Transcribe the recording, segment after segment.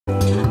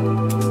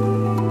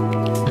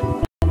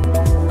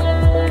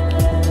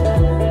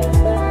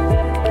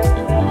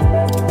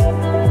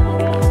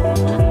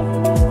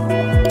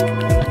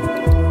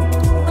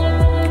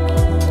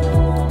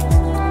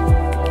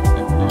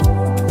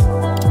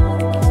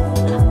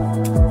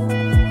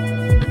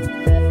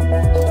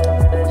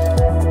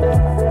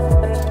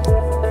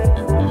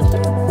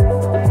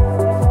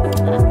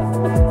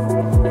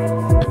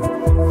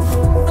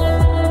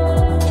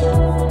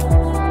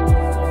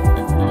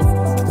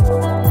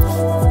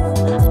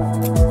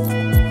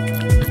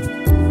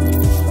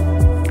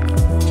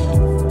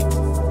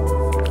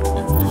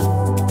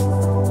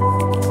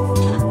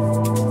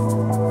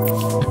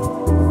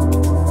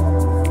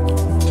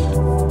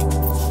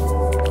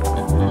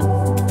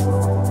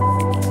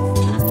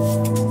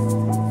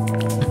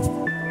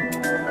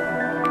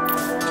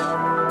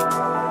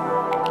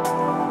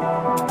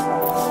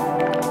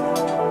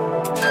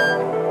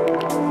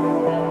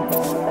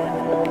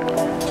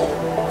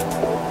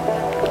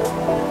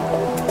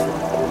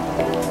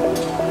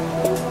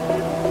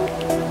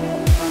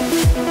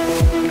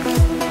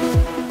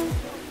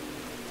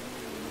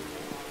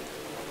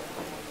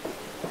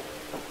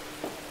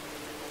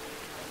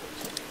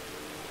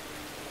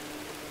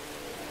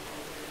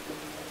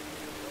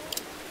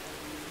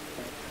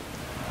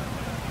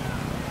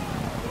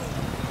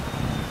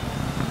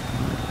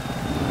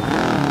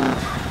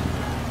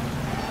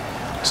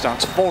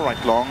Starts 4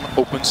 right long,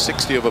 opens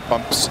 60 over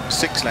bumps,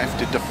 6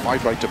 left into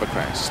 5 right over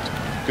crest.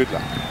 Good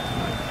luck.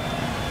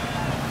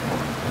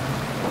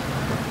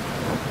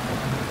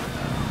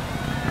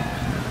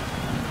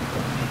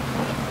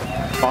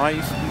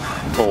 Five,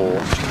 4,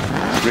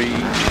 3, 2,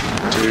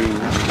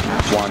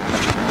 1,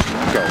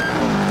 go.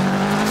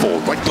 4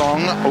 right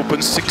long,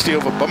 opens 60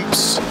 over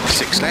bumps,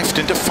 6 left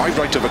into 5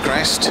 right over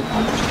crest.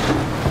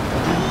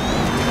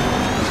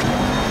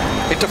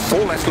 Into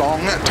 4 left long,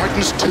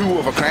 tightens 2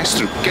 over crest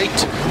through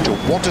gate to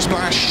water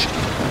splash.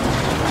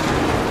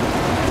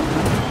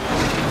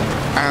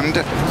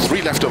 And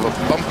 3 left over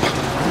bump,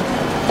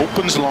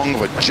 opens long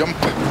over jump,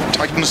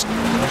 tightens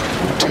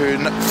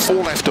turn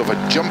 4 left over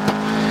jump,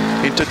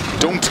 into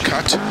don't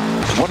cut,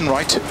 1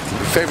 right,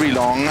 very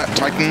long,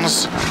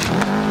 tightens,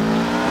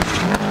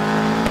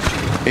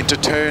 into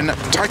turn,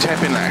 tight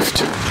hairpin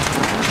left.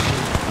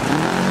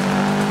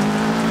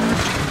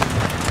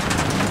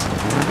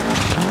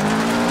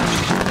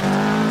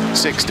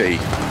 .60.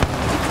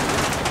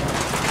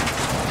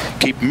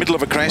 Keep middle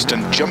of a crest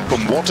and jump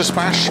and water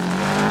splash.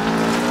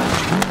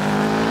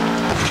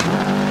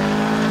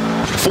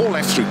 4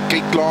 left through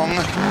gate long,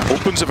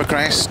 opens of a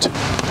crest,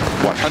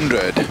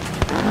 100.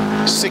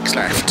 6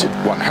 left,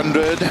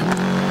 100.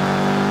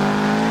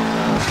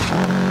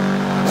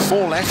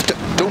 4 left,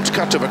 don't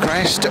cut of a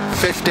crest,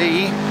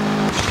 50.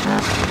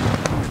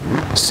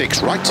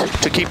 6 right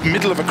to keep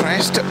middle of a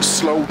crest,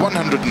 slow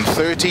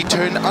 130,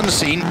 turn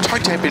unseen,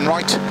 tight hairpin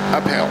right,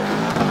 uphill.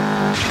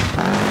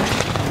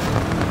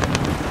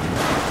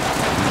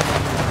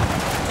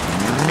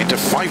 Into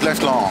 5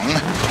 left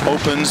long,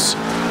 opens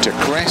to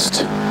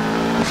crest,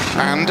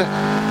 and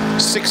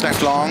 6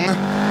 left long,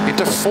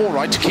 into 4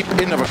 right, keep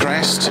in of a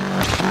crest,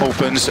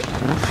 opens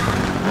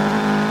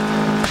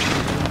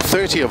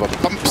 30 over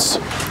bumps,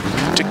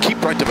 to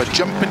keep right of a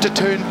jump into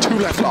turn 2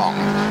 left long,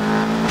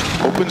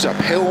 opens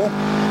uphill,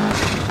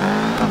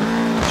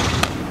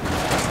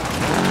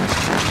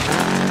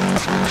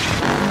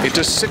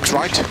 into 6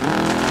 right,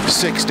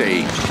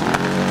 60,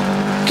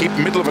 keep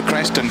middle of a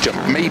crest and jump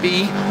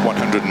maybe,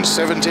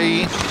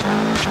 170,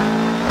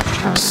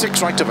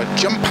 6 right of a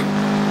jump,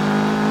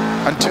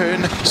 and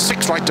turn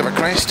 6 right of a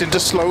crest into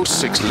slow,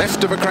 6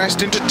 left of a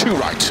crest into 2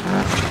 right.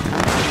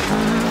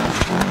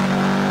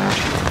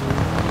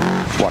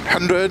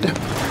 100,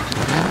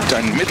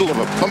 down middle of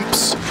a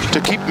bumps, to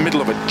keep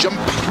middle of a jump,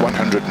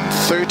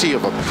 130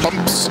 of a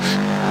bumps,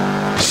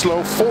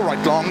 slow 4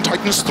 right long,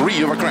 tightens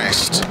 3 of a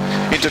crest,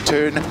 into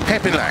turn,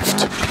 hairpin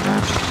left.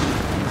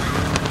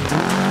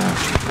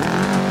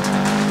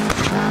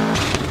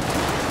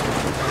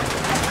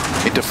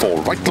 Into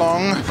 4 right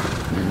long,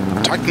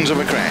 tightens of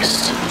a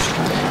crest,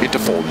 into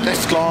 4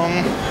 left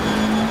long,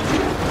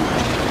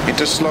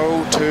 into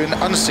slow, turn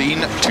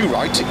unseen, 2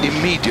 right,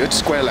 immediate,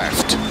 square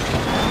left.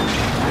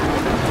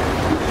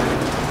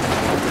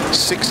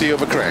 60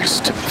 over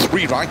crest,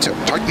 3 right,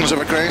 tightens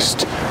over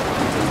crest,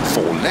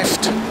 4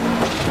 left,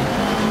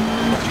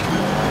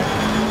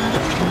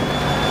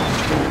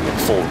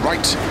 4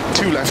 right,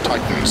 2 left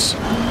tightens,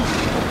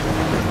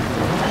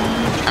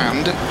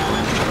 and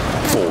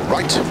 4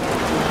 right,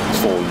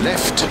 4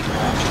 left,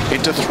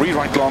 into 3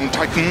 right long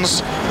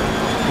tightens,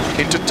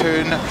 into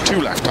turn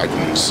 2 left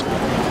tightens,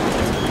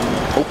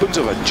 opens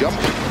of a jump,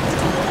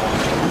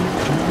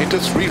 into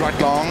 3 right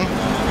long,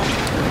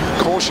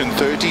 caution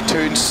 30,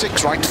 turn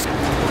 6 right,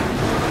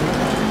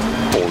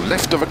 4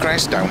 left of a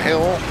crest,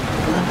 downhill,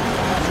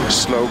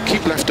 slow,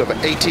 keep left of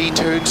 80,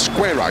 turn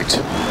square right,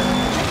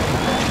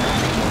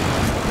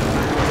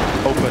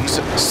 opens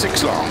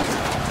 6 long.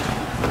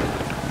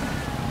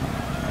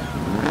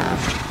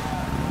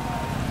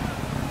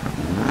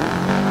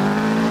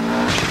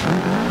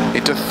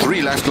 Into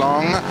 3 left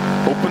long,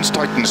 opens,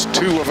 tightens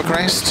 2 of a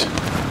crest,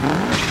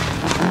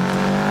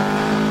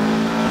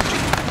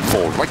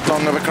 4 right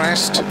long of a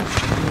crest,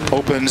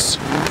 opens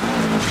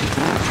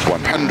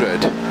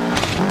 100,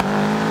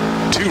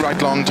 2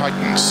 right long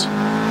tightens,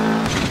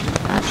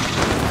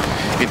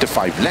 into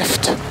 5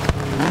 left,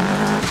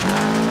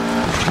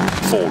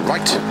 4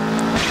 right,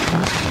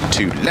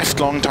 2 left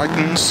long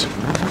tightens,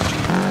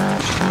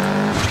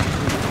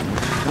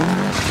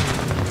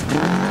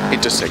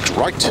 into 6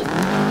 right,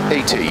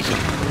 80,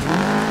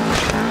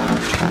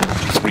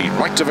 3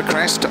 right of a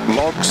crest,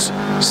 logs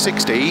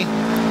 60,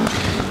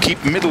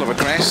 keep middle of a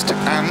crest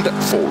and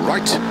 4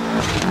 right,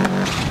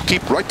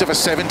 keep right of a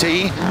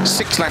 70,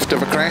 6 left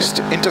of a crest,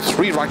 into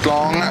 3 right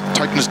long,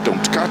 tightens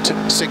don't cut,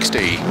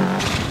 60,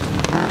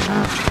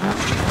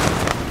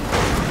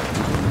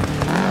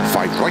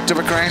 5 right of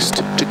a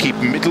crest, to keep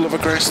middle of a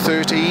crest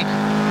 30,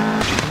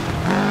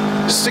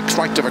 6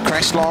 right of a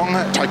crest long,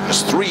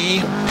 tightens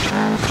 3,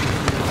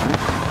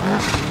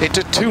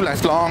 into 2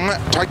 left long,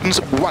 tightens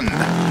 1,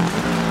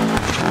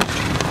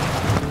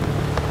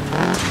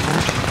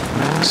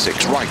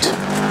 6 right,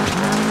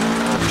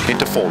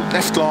 into 4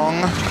 left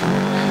long,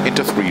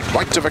 into 3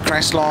 right of a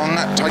crest long,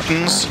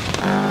 tightens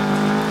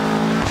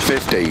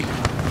 50,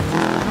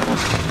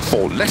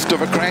 4 left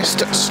of a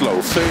crest,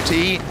 slow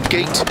 30,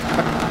 gate,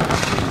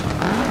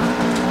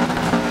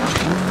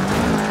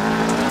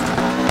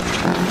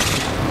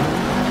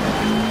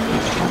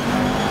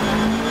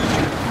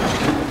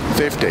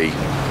 50.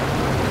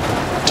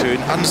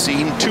 Turn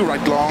unseen, 2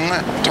 right long,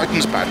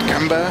 tightens bad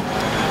camber,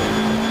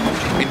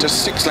 into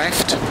 6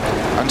 left,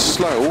 and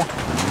slow,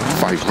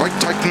 5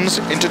 right tightens,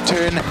 into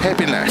turn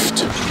hairpin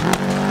left.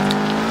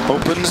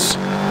 Opens,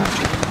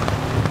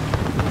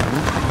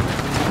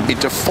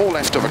 into 4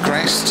 left of a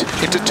crest,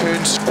 into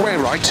turn square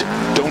right,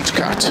 don't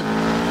cut.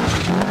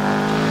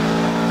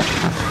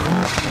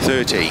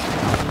 30.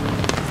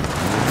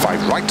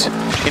 5 right,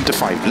 into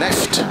 5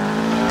 left,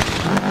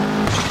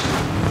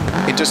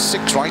 into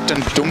 6 right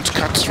and don't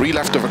cut, 3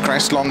 left of a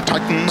crest, long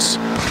tightens,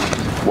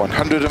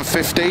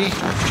 150,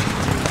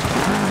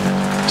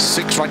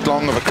 6 right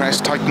long of a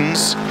crest,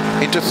 tightens,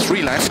 into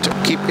 3 left,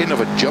 keep in of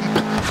a jump,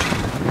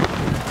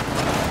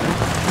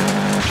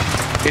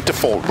 into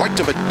 4 right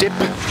of a dip,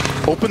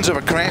 opens of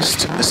a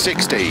crest,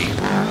 60,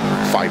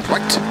 5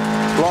 right,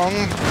 long,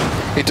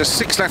 into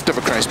 6 left of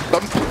a crest,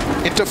 bump,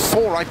 into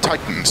 4 right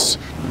tightens.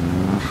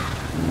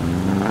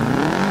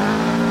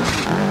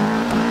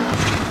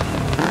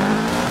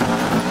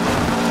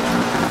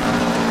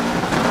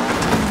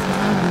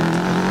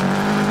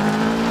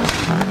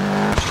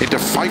 Into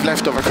 5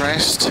 left of a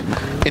crest,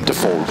 into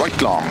 4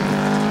 right long.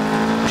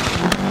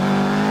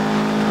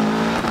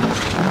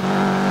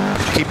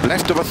 Keep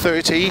left of a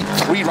 30,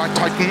 3 right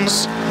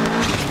tightens,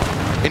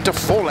 into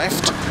 4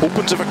 left,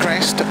 opens of a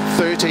crest,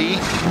 30,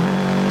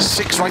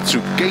 6 right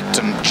through gate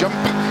and jump,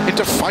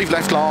 into 5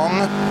 left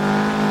long,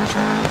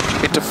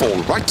 into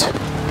 4 right,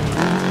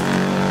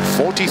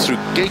 40 through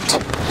gate,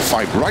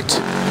 5 right,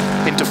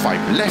 into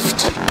 5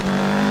 left,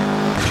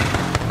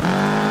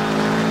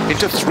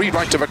 into 3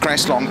 right of a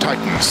crest, long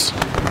tightens,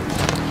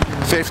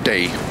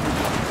 50,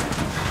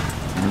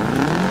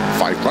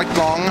 5 right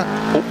long,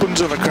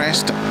 opens of a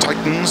crest,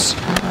 tightens,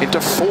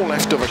 into 4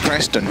 left of a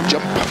crest and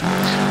jump,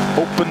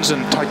 opens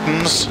and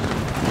tightens,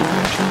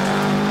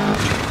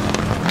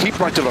 keep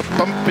right of a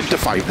bump, into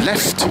 5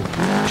 left,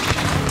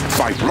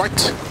 5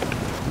 right,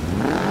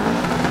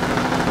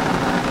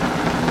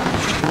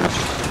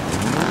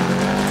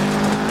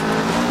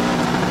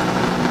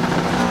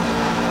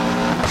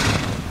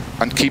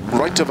 and keep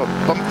right of a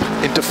bump,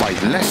 into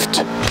 5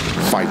 left,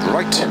 5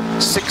 right,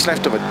 6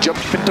 left of a jump,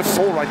 into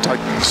 4 right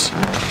tightens,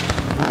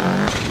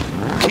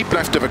 keep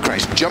left of a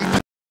crest, jump,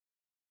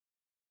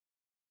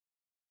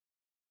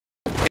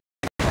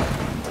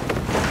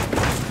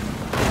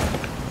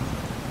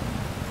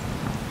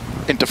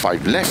 into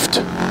 5 left,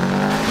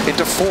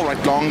 into 4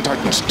 right long,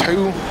 tightens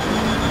 2,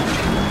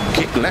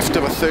 keep left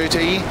of a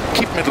 30,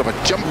 keep middle of a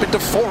jump, into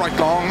 4 right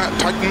long,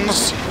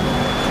 tightens,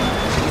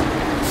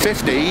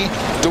 50,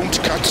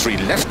 don't cut, 3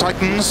 left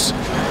tightens,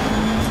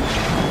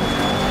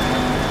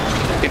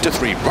 into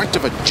 3 right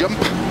of a jump,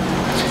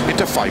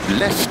 into 5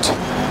 left,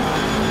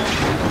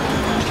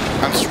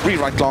 and 3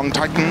 right long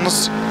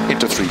tightens,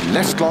 into 3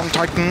 left long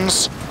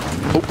tightens,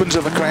 opens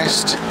of a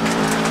crest,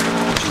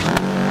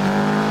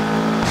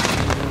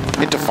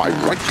 into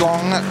 5 right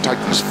long,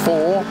 tightens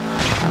 4,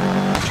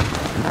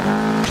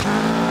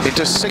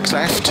 into 6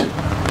 left,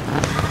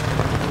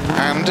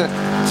 and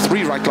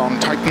 3 right long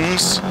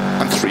tightens,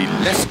 and 3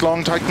 left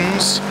long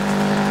tightens,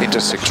 into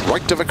 6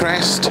 right of a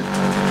crest,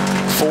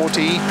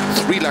 40,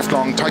 3 left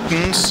long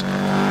tightens,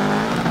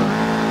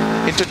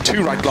 into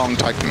 2 right long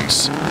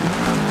tightens.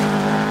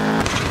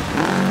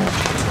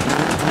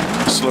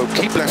 Slow,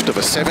 keep left of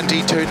a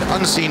 70, turn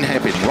unseen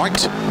hairpin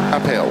right,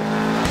 uphill.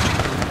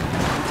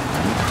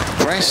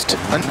 Crest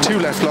and 2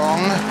 left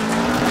long,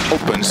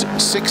 opens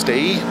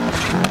 60,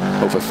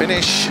 over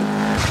finish,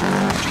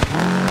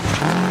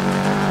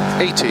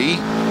 80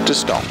 to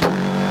stop.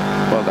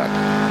 Well done.